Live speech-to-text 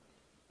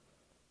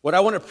What I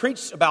want to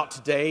preach about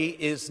today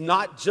is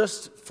not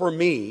just for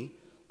me,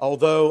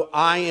 although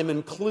I am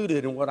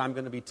included in what I'm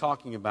going to be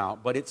talking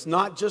about, but it's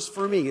not just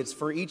for me, it's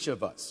for each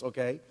of us,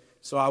 okay?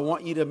 So I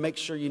want you to make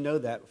sure you know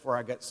that before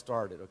I get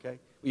started, okay?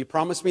 Will you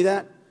promise me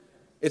that?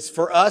 It's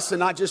for us and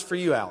not just for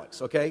you,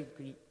 Alex, okay?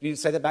 Can you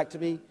say that back to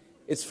me?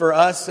 It's for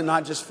us and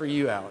not just for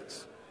you,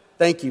 Alex.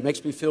 Thank you,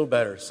 makes me feel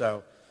better,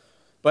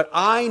 But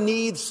I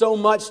need so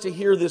much to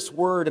hear this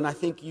word, and I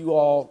think you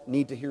all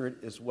need to hear it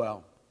as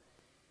well.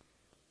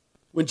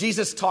 When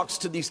Jesus talks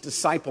to these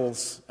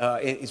disciples,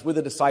 he's with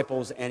the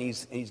disciples, and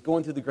he's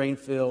going through the grain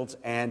fields,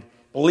 and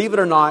believe it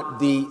or not,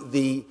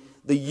 the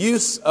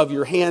use of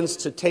your hands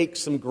to take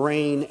some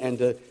grain and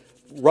to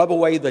rub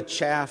away the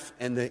chaff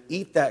and to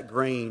eat that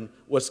grain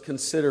was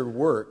considered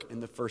work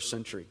in the first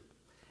century.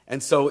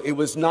 And so it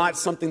was not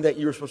something that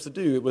you were supposed to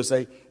do. It was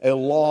a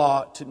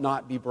law to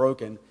not be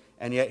broken.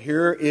 And yet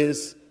here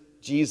is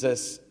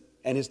Jesus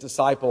and his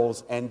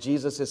disciples, and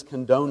Jesus is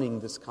condoning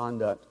this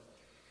conduct.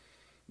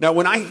 Now,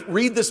 when I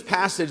read this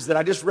passage that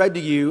I just read to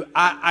you,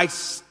 I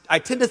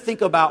tend to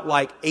think about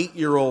like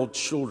 8-year-old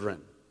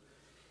children.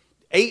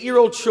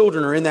 8-year-old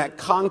children are in that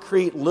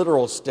concrete,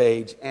 literal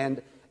stage.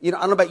 And, I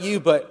don't know about you,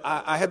 but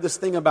I have this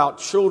thing about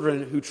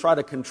children who try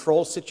to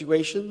control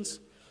situations.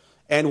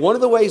 And one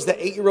of the ways that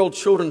 8-year-old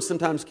children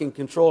sometimes can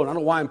control, and I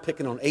don't know why I'm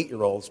picking on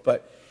 8-year-olds,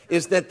 but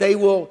is that they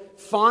will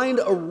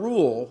find a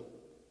rule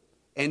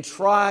and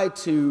try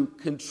to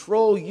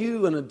control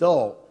you, an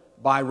adult,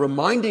 by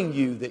reminding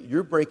you that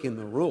you're breaking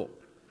the rule.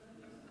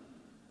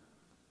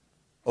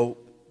 Oh,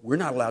 we're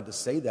not allowed to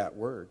say that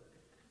word.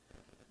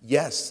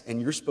 Yes,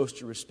 and you're supposed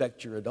to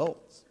respect your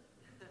adults.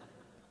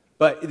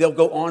 But they'll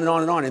go on and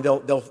on and on, and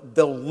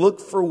they'll look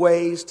for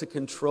ways to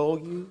control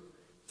you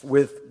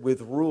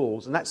with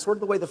rules. And that's sort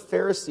of the way the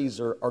Pharisees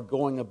are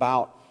going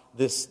about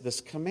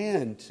this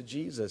command to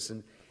Jesus.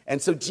 And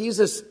so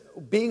Jesus,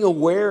 being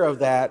aware of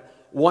that,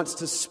 wants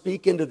to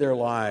speak into their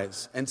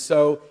lives. And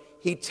so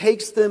he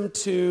takes them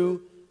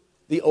to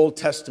the Old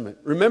Testament.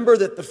 Remember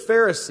that the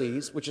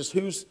Pharisees, which is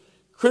who's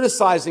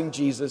criticizing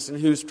Jesus and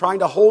who's trying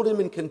to hold him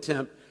in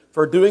contempt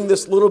for doing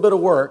this little bit of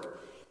work,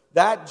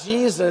 that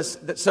Jesus,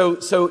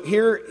 so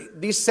here,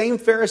 these same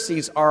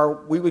Pharisees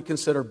are, we would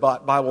consider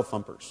Bible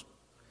thumpers.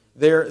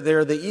 They're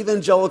the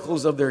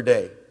evangelicals of their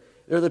day.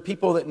 They're the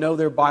people that know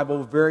their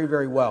Bible very,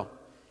 very well.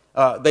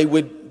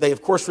 They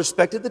of course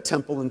respected the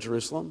temple in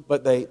Jerusalem,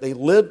 but they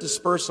lived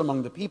dispersed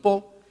among the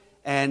people.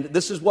 And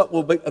this is what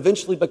will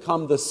eventually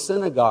become the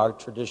synagogue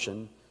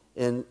tradition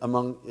in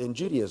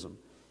Judaism.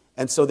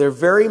 And so they're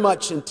very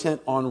much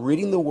intent on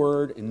reading the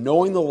Word and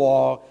knowing the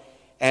law,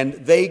 and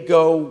they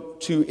go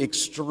to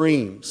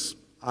extremes.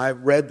 I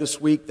read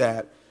this week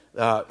that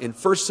in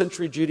first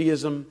century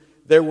Judaism,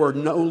 there were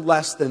no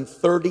less than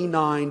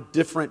 39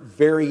 different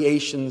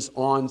variations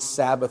on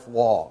Sabbath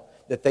law.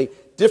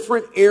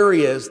 Different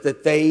areas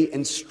that they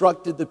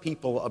instructed the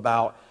people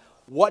about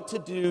what to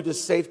do to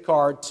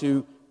safeguard,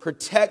 to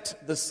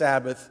protect the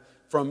Sabbath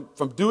from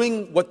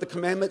doing what the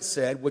commandment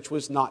said, which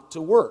was not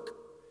to work.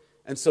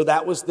 And so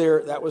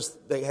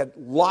they had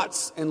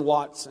lots and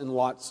lots and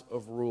lots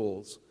of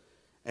rules.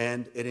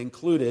 And it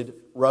included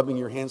rubbing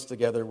your hands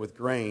together with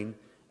grain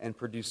and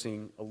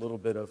producing a little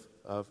bit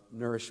of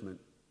nourishment.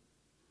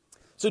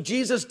 So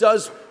Jesus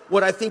does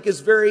what I think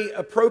is very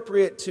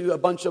appropriate to a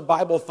bunch of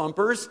Bible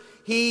thumpers.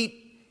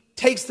 He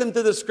takes them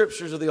to the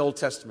scriptures of the Old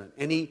Testament,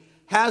 and he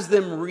has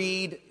them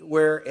read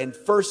where in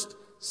 1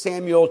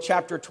 Samuel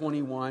chapter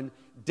 21,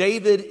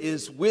 David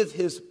is with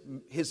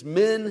his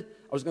men.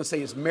 I was going to say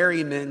his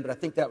merry men, but I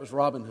think that was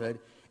Robin Hood.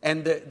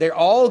 And they're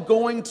all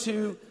going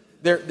to,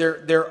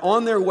 they're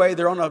on their way,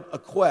 they're on a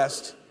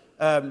quest.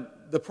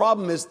 The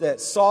problem is that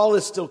Saul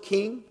is still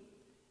king,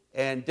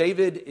 and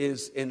David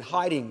is in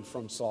hiding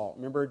from Saul.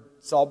 Remember,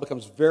 Saul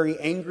becomes very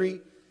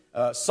angry.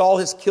 Saul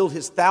has killed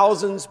his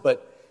thousands,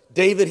 but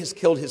David has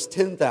killed his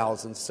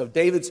 10,000. So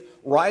David's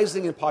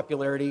rising in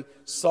popularity.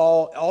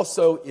 Saul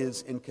also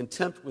is in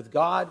contempt with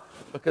God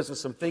because of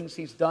some things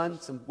he's done,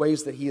 some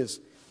ways that he has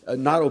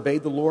not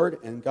obeyed the Lord.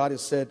 And God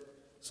has said,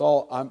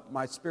 Saul,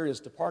 my spirit is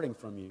departing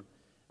from you.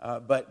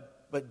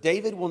 But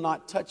David will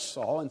not touch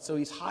Saul, and so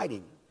he's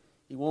hiding.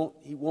 He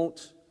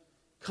won't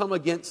come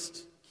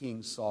against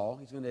King Saul.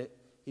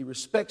 He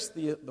respects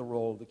the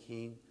role of the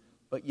king,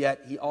 but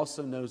yet he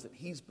also knows that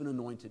he's been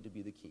anointed to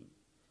be the king.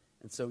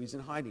 And so he's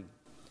in hiding.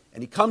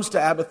 And he comes to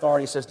Abiathar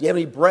and he says, do you have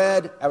any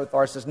bread?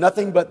 Abiathar says,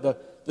 nothing but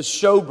the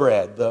show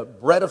bread, the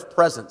bread of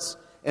presence.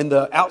 And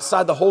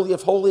outside the Holy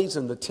of Holies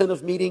and the tent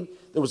of meeting,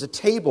 there was a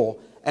table.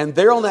 And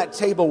there on that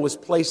table was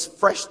placed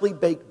freshly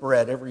baked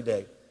bread every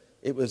day.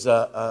 It was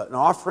an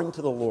offering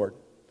to the Lord.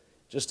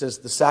 Just as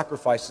the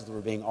sacrifices that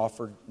were being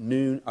offered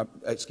in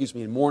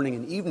morning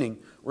and evening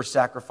were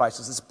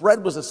sacrifices. This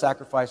bread was a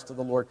sacrifice to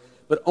the Lord,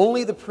 but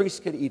only the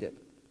priest could eat it.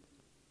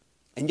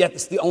 And yet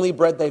it's the only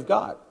bread they've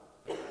got.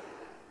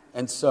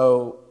 And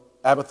so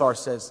Abiathar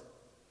says,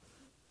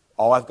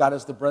 all I've got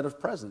is the bread of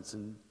presence.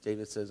 And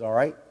David says, all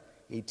right.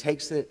 He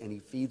takes it and he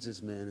feeds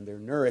his men, and they're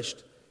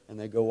nourished, and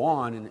they go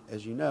on. And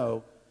as you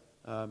know,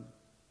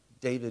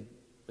 David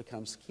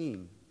becomes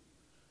king.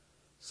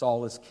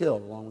 Saul is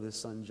killed along with his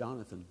son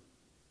Jonathan.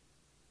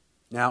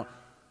 Now,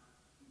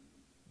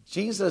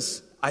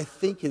 Jesus, I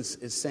think, is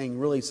saying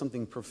really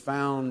something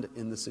profound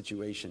in the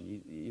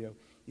situation. You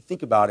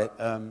think about it.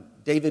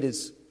 David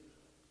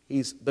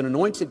he's been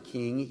anointed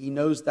king. He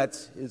knows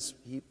that's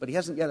but he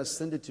hasn't yet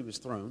ascended to his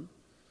throne.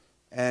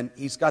 And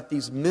he's got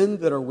these men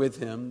that are with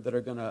him that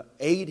are going to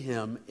aid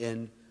him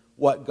in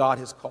what God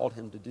has called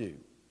him to do.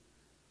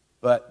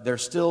 But they're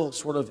still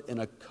sort of in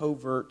a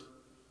covert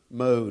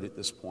mode at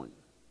this point.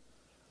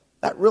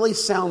 That really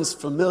sounds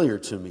familiar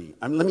to me.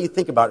 Let me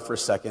think about it for a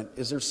second.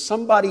 Is there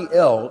somebody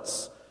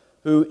else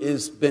who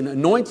has been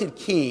anointed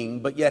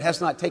king, but yet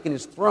has not taken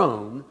his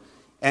throne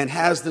and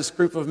has this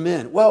group of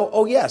men? Well,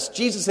 oh yes,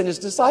 Jesus and his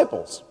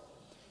disciples.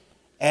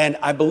 And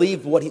I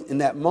believe in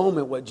that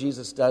moment, what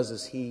Jesus does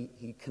is he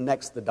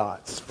connects the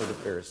dots for the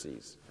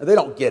Pharisees. Now, they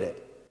don't get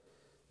it.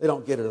 They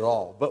don't get it at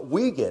all. But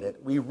we get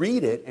it. We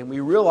read it, and we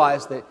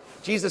realize that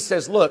Jesus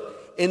says,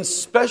 look, in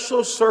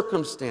special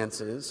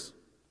circumstances,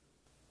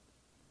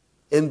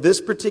 in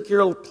this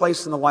particular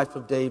place in the life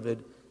of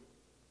David,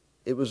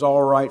 it was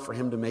all right for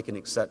him to make an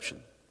exception.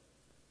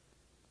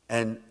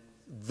 And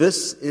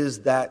this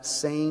is that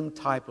same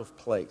type of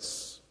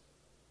place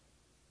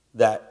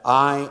that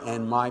I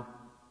and my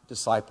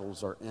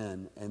disciples are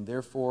in, and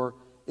therefore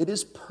it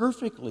is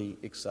perfectly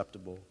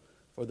acceptable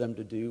for them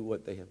to do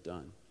what they have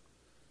done.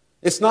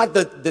 It's not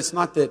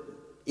that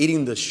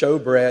eating the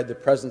showbread, the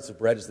presence of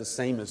bread, is the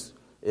same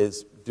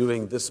as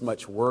doing this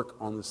much work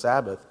on the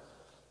Sabbath.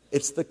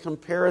 It's the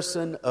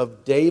comparison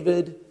of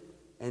David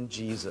and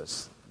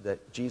Jesus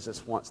that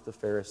Jesus wants the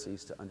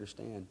Pharisees to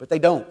understand. But they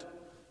don't.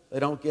 They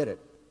don't get it.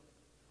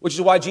 Which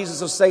is why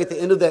Jesus will say at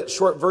the end of that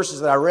short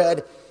verses that I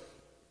read,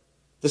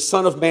 the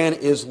Son of Man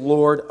is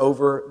Lord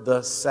over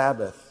the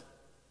Sabbath.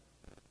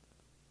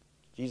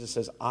 Jesus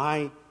says,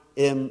 I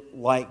am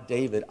like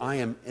David. I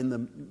am in the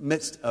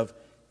midst of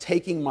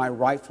taking my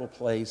rightful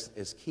place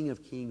as King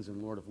of Kings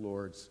and Lord of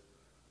Lords.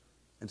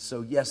 And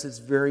so, yes, it's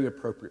very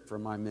appropriate for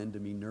my men to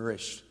be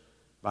nourished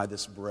by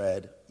this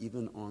bread,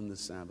 even on the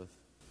Sabbath.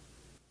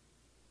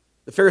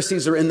 The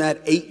Pharisees are in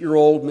that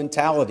 8-year-old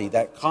mentality,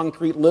 that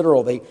concrete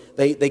literal.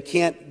 They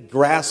can't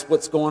grasp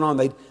what's going on.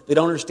 They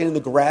don't understand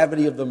the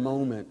gravity of the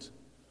moment.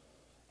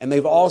 And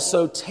they've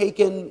also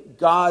taken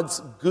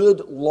God's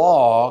good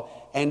law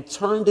and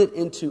turned it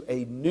into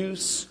a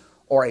noose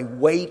or a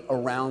weight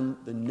around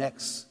the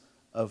necks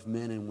of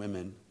men and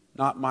women.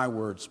 Not my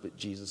words, but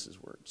Jesus'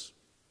 words.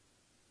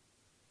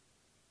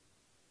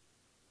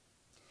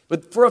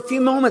 But for a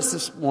few moments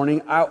this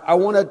morning, I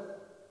want to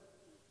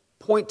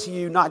point to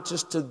you not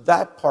just to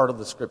that part of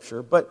the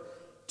Scripture,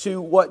 but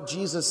to what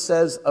Jesus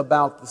says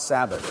about the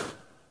Sabbath,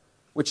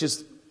 which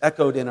is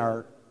echoed in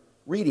our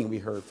reading we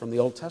heard from the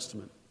Old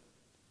Testament.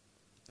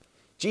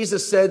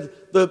 Jesus said,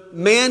 the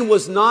man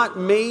was not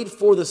made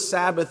for the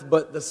Sabbath,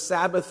 but the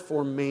Sabbath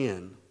for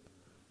man,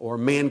 or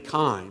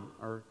mankind,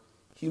 or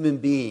human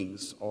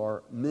beings,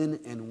 or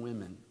men and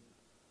women.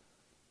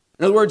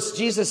 In other words,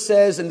 Jesus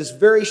says in this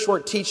very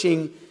short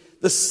teaching,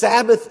 the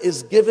Sabbath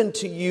is given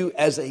to you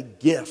as a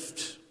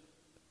gift,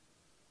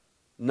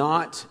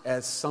 not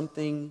as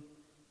something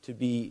to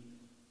be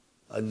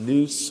a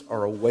noose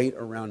or a weight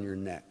around your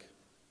neck.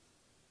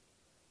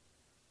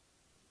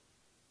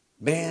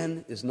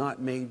 Man is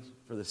not made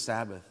for the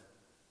Sabbath,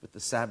 but the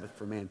Sabbath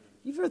for man.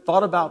 You've ever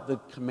thought about the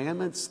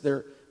commandments?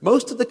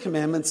 Most of the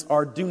commandments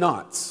are do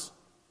nots.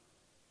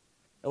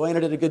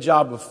 Elena did a good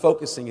job of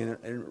focusing and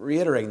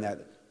reiterating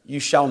that. You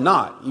shall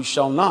not, you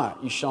shall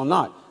not, you shall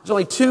not. There's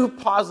only 2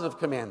 positive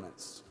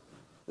commandments.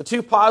 The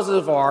 2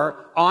 positive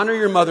are honor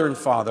your mother and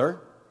father,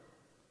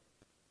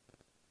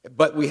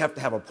 but we have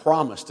to have a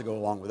promise to go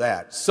along with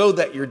that, so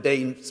that your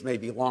days may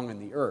be long in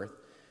the earth.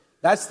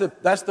 That's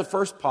the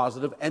first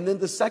positive. And then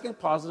the second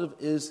positive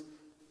is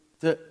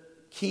to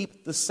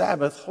keep the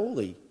Sabbath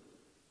holy.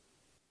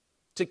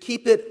 To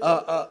keep it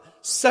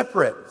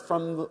separate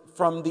from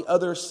the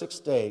other 6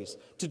 days.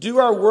 To do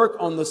our work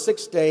on the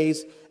 6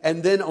 days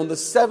and then on the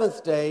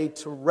 7th day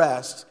to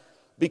rest.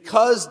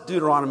 Because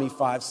Deuteronomy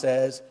 5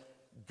 says,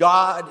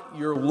 God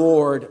your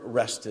Lord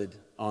rested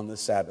on the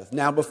Sabbath.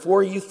 Now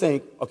before you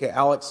think, okay,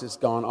 Alex has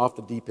gone off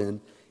the deep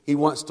end. He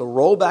wants to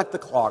roll back the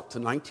clock to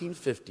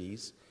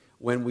 1950s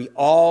when we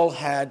all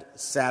had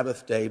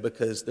Sabbath day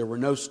because there were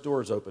no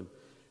stores open.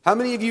 How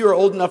many of you are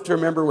old enough to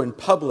remember when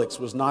Publix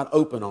was not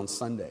open on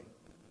Sunday?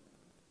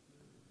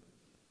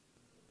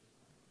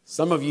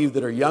 Some of you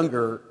that are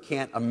younger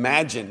can't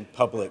imagine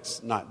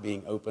Publix not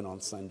being open on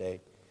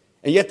Sunday.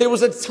 And yet there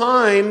was a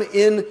time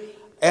in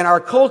our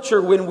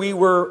culture when we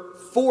were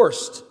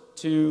forced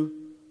to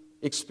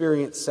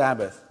experience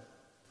Sabbath.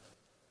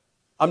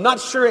 I'm not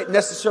sure it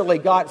necessarily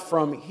got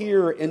from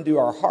here into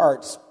our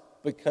hearts,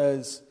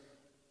 because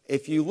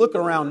if you look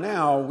around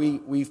now,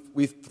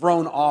 we've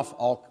thrown off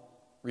all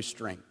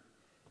restraint.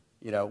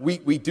 You know,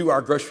 we do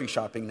our grocery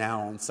shopping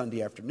now on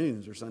Sunday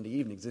afternoons or Sunday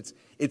evenings.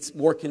 It's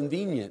more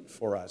convenient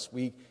for us.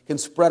 We can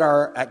spread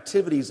our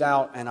activities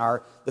out and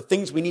the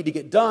things we need to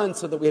get done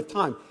so that we have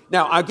time.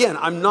 Now, again,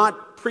 I'm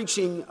not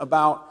preaching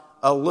about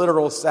a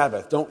literal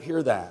Sabbath. Don't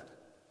hear that.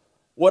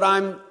 What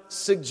I'm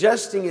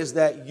suggesting is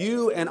that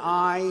you and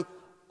I,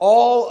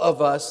 all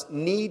of us,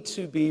 need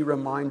to be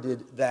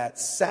reminded that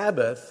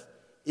Sabbath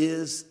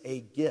is a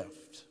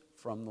gift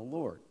from the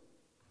Lord.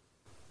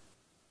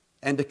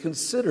 And to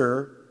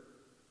consider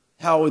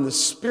how in the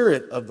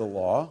spirit of the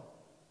law,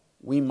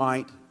 we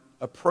might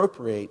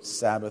appropriate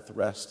Sabbath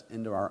rest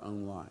into our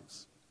own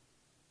lives.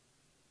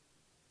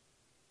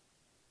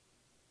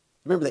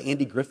 Remember the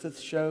Andy Griffith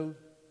show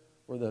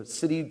where the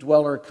city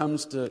dweller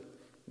comes to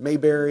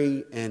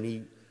Mayberry and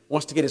he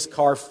wants to get his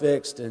car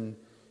fixed and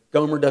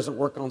Gomer doesn't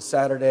work on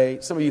Saturday.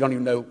 Some of you don't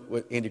even know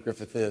what Andy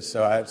Griffith is,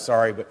 so I'm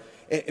sorry. But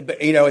and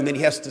then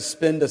he has to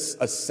spend a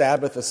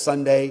Sabbath, a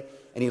Sunday,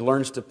 and he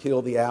learns to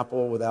peel the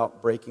apple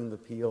without breaking the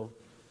peel.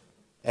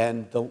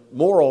 And the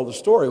moral of the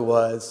story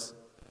was,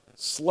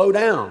 slow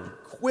down,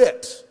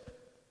 quit,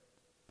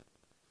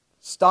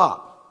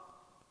 stop.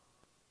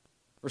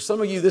 For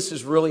some of you, this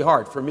is really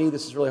hard. For me,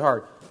 this is really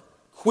hard.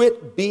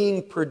 Quit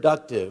being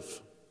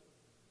productive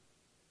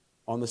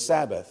on the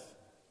Sabbath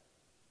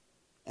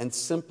and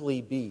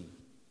simply be.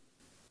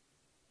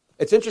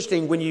 It's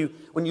interesting when you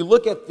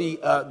look at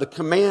the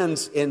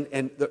commands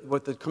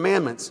with the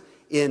commandments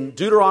in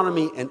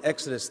Deuteronomy and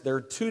Exodus. There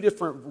are two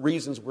different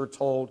reasons we're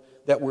told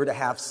that we're to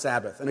have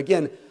Sabbath. And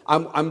again,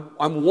 I'm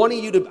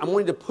wanting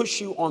to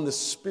push you on the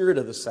spirit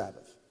of the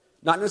Sabbath,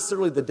 not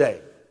necessarily the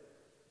day,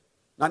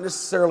 not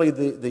necessarily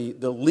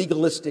the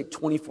legalistic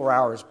 24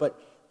 hours, but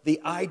the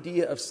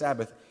idea of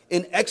Sabbath.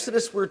 In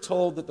Exodus, we're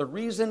told that the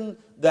reason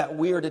that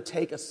we are to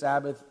take a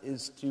Sabbath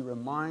is to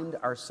remind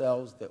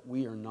ourselves that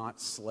we are not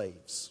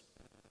slaves.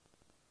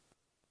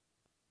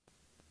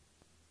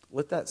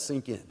 Let that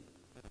sink in.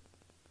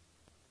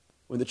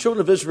 When the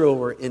children of Israel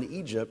were in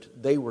Egypt,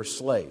 they were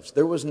slaves.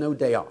 There was no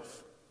day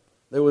off.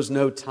 There was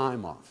no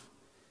time off.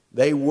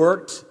 They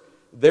worked.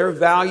 Their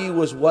value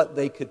was what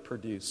they could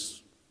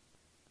produce.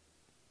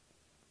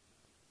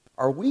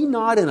 Are we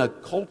not in a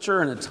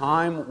culture and a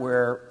time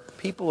where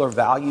people are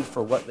valued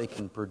for what they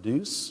can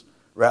produce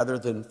rather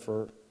than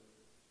for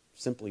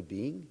simply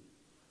being?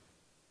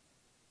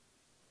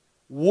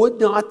 Would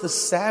not the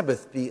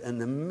Sabbath be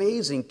an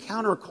amazing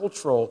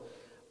countercultural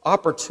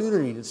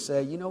opportunity to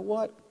say, you know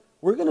what?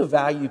 We're going to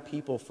value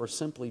people for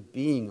simply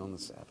being on the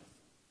Sabbath.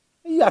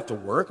 You have to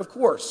work, of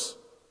course.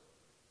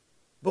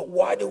 But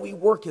why do we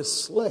work as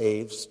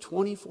slaves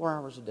 24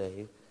 hours a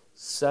day,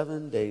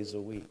 7 days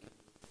a week?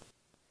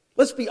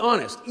 Let's be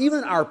honest.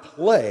 Even our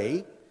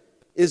play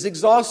is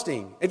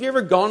exhausting. Have you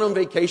ever gone on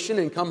vacation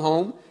and come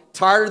home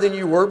tired than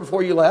you were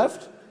before you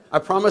left? I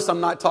promise I'm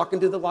not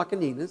talking to the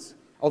Lacaninas,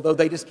 although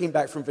they just came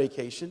back from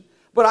vacation.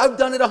 But I've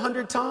done it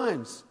 100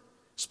 times.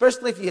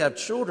 Especially if you have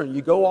children.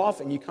 You go off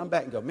and you come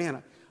back and go,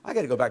 man, I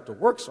got to go back to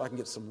work so I can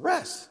get some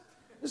rest.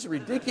 This is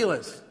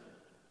ridiculous.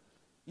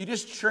 You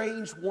just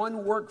change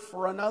one work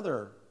for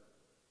another.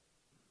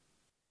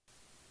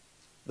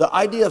 The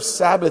idea of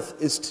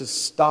Sabbath is to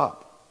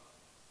stop,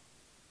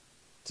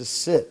 to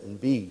sit and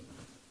be,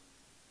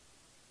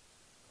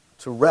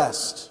 to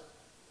rest,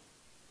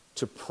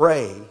 to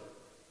pray,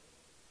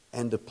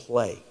 and to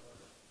play.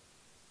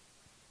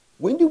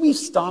 When do we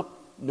stop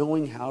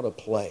knowing how to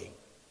play?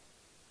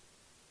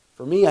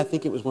 For me, I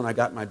think it was when I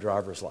got my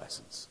driver's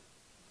license.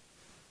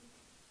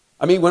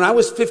 I mean, when I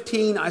was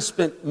 15, I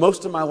spent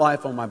most of my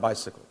life on my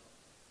bicycle.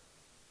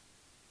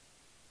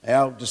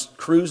 Just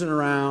cruising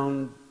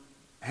around,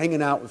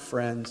 hanging out with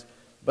friends.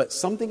 But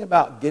something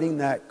about getting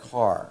that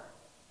car,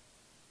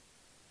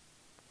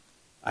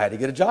 I had to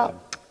get a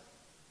job.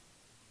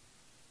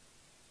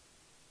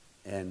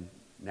 And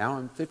now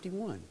I'm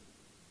 51.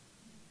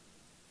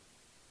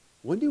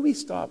 When do we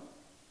stop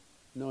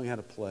knowing how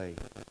to play?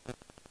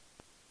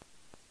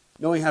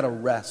 Knowing how to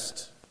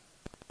rest?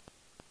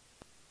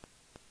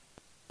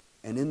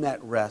 And in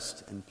that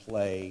rest and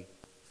play,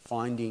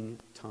 finding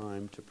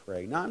time to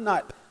pray. Now,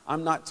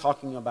 I'm not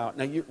talking about,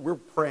 we're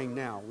praying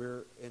now.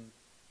 We're in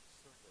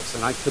service.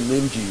 And I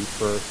commend you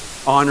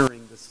for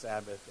honoring the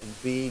Sabbath and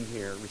being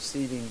here,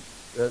 receiving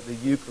the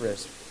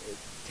Eucharist,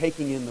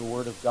 taking in the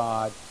Word of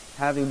God,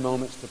 having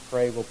moments to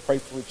pray. We'll pray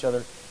for each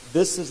other.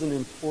 This is an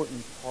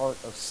important part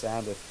of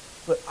Sabbath.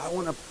 But I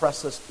want to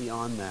press us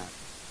beyond that.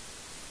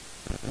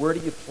 Where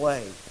do you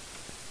play?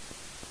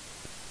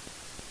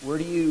 Where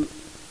do you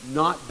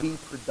not be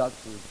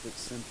productive, but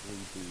simply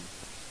be?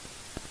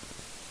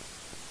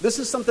 This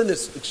is something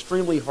that's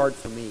extremely hard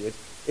for me.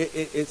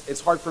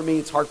 It's hard for me.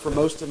 It's hard for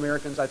most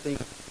Americans, I think.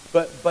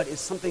 But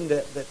it's something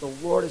that the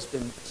Lord has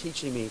been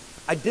teaching me.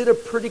 I did a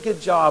pretty good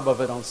job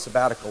of it on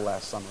sabbatical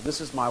last summer. This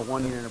is my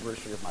 1-year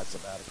anniversary of my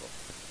sabbatical.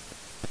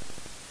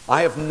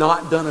 I have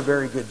not done a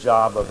very good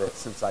job of it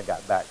since I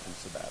got back from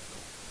sabbatical.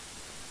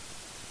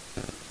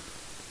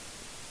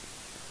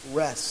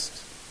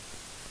 Rest.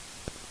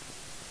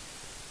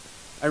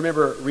 I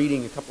remember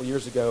reading a couple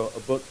years ago a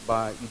book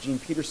by Eugene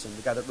Peterson,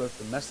 the guy that wrote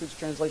the Message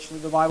translation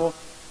of the Bible.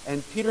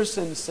 And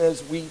Peterson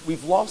says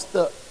we've lost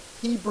the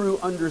Hebrew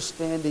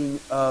understanding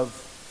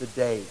of the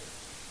day.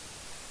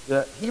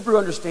 The Hebrew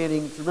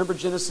understanding, if you remember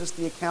Genesis,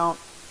 the account,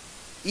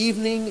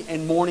 evening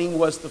and morning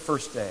was the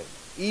first day.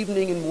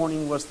 Evening and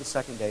morning was the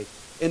second day.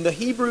 In the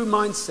Hebrew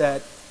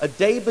mindset, a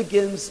day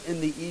begins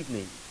in the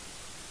evening.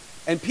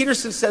 And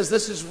Peterson says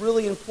this is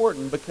really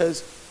important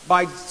because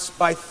by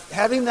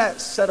having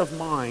that set of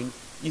mind,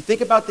 you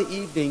think about the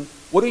evening,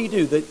 what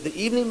do? The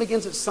evening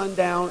begins at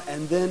sundown,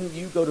 and then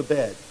you go to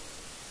bed.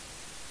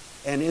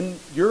 And in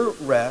your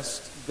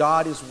rest,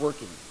 God is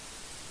working.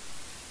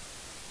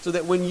 So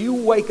that when you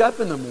wake up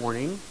in the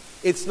morning,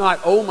 it's not,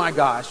 oh my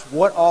gosh,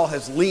 what all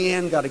has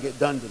Leanne got to get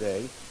done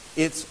today?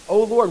 It's,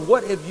 oh Lord,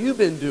 what have you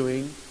been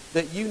doing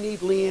that you need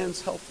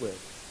Leanne's help with?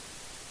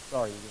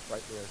 Sorry, you're just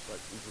right there, so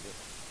it's easy to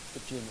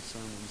put you in the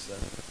sermon. So,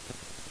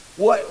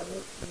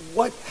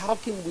 how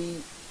can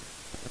we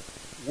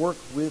work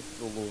with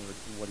the Lord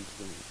in what He's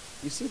doing?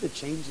 You see the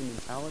change in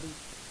mentality?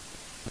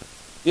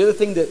 The other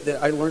thing that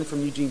I learned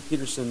from Eugene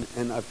Peterson,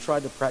 and I've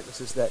tried to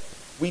practice, is that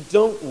we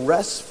don't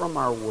rest from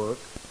our work.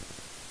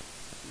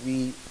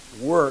 We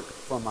work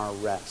from our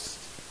rest.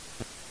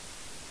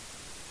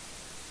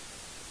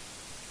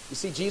 You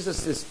see,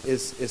 Jesus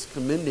is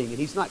commending, and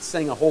He's not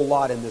saying a whole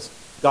lot in this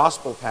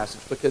gospel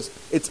passage because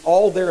it's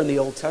all there in the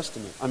Old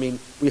Testament. I mean,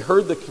 we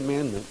heard the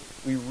commandment.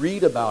 We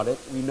read about it.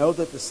 We know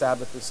that the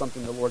Sabbath is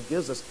something the Lord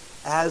gives us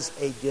as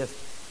a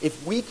gift.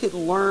 If we could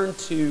learn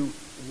to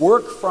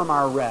work from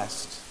our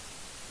rest,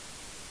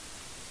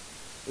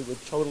 it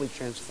would totally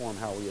transform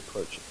how we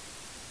approach it.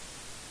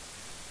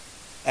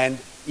 And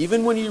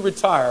even when you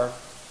retire,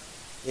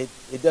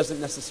 it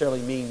doesn't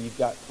necessarily mean you've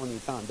got plenty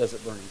of time, does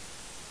it, Bernie?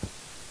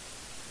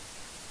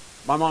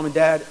 My mom and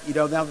dad,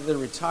 now that they're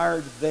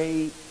retired,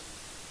 they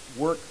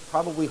work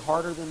probably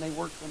harder than they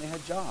worked when they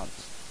had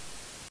jobs.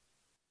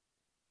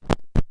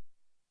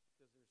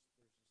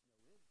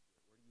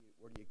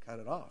 Where do you cut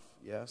it off?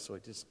 Yeah, so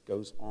it just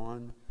goes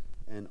on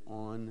and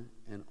on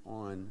and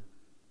on.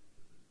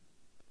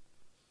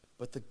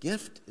 But the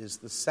gift is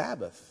the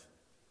Sabbath.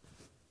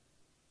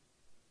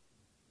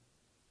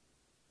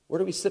 Where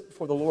do we sit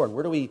before the Lord?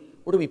 Where do we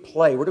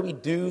play? Where do we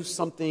do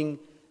something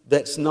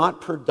that's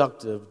not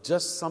productive,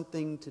 just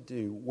something to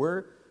do?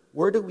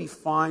 Where do we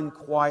find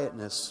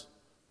quietness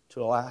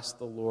to ask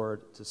the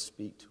Lord to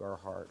speak to our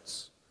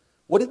hearts?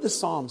 What did the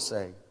psalm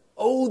say?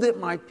 Oh, that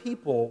my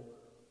people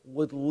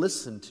would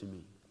listen to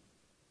me.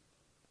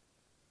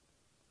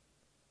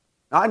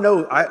 Now, I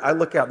know, I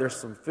look out, there's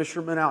some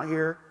fishermen out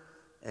here,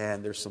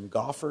 and there's some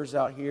golfers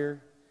out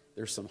here,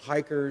 there's some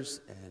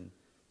hikers, and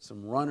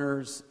some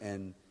runners,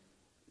 and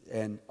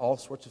all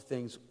sorts of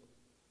things.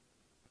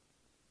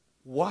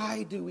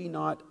 Why do we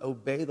not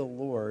obey the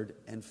Lord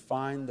and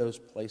find those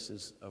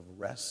places of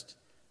rest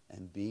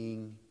and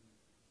being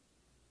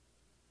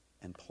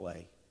and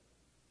play?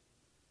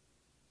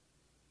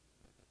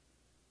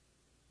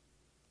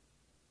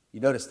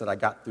 You notice that I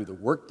got through the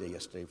workday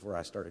yesterday before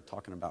I started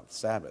talking about the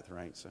Sabbath,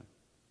 right? So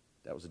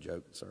that was a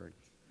joke, sorry.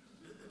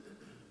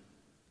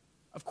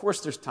 Of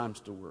course there's times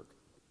to work.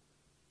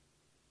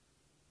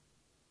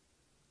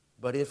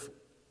 But if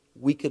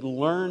we could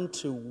learn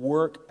to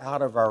work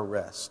out of our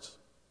rest,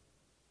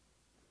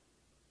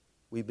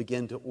 we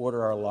begin to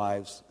order our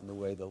lives in the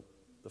way the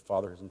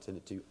Father has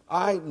intended to.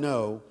 I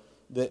know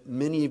that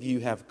many of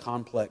you have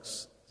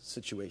complex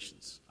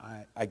situations.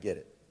 I get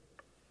it.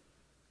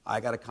 I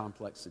got a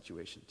complex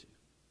situation too.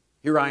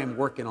 Here I am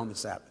working on the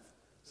Sabbath.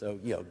 So,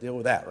 deal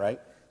with that, right?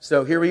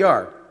 So here we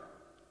are.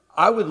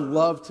 I would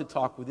love to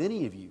talk with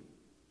any of you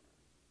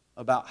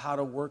about how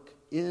to work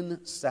in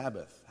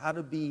Sabbath, how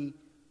to be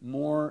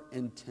more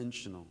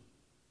intentional.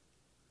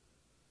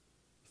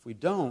 If we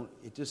don't,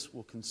 it just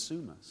will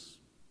consume us.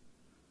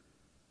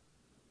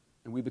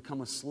 And we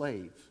become a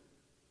slave.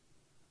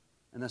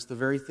 And that's the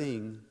very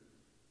thing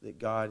that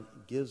God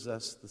gives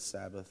us the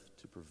Sabbath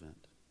to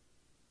prevent.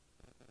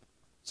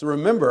 So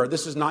remember,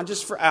 this is not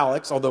just for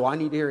Alex, although I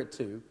need to hear it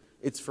too.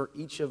 It's for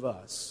each of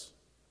us.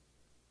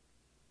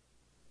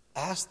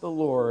 Ask the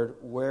Lord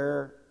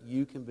where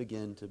you can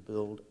begin to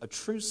build a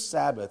true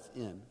Sabbath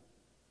in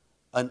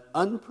an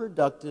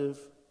unproductive,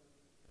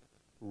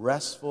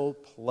 restful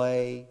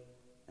play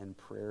and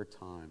prayer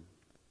time.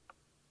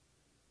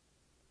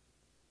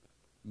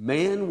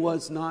 Man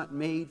was not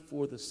made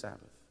for the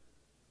Sabbath,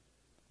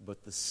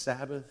 but the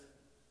Sabbath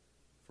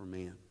for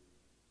man.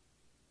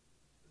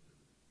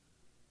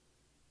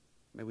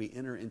 May we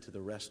enter into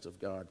the rest of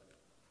God.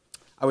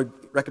 I would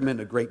recommend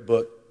a great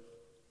book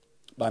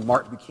by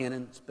Mark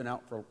Buchanan. It's been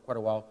out for quite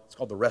a while. It's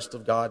called The Rest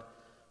of God.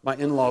 My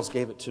in-laws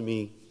gave it to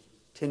me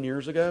 10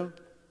 years ago.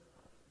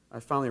 I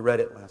finally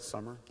read it last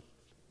summer.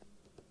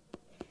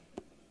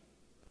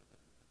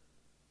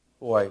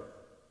 Boy,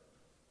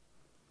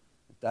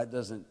 if that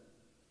doesn't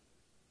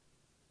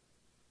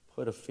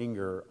put a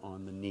finger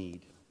on the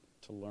need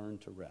to learn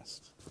to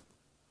rest,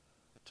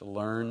 to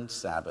learn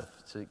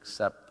Sabbath, to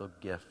accept the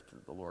gift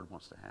that the Lord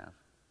wants to have.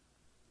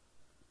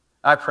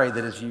 I pray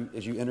that as you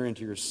enter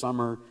into your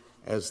summer,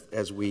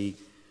 as we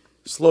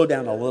slow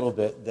down a little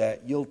bit,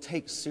 that you'll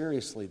take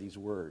seriously these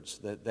words,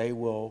 that they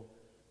will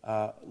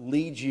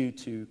lead you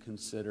to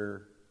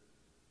consider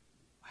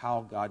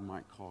how God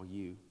might call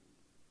you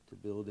to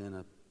build in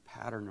a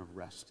pattern of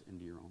rest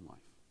into your own life.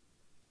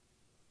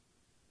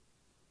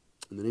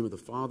 In the name of the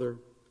Father,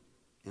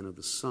 and of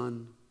the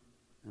Son,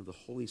 and of the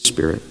Holy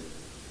Spirit.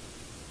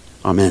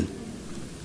 Amen.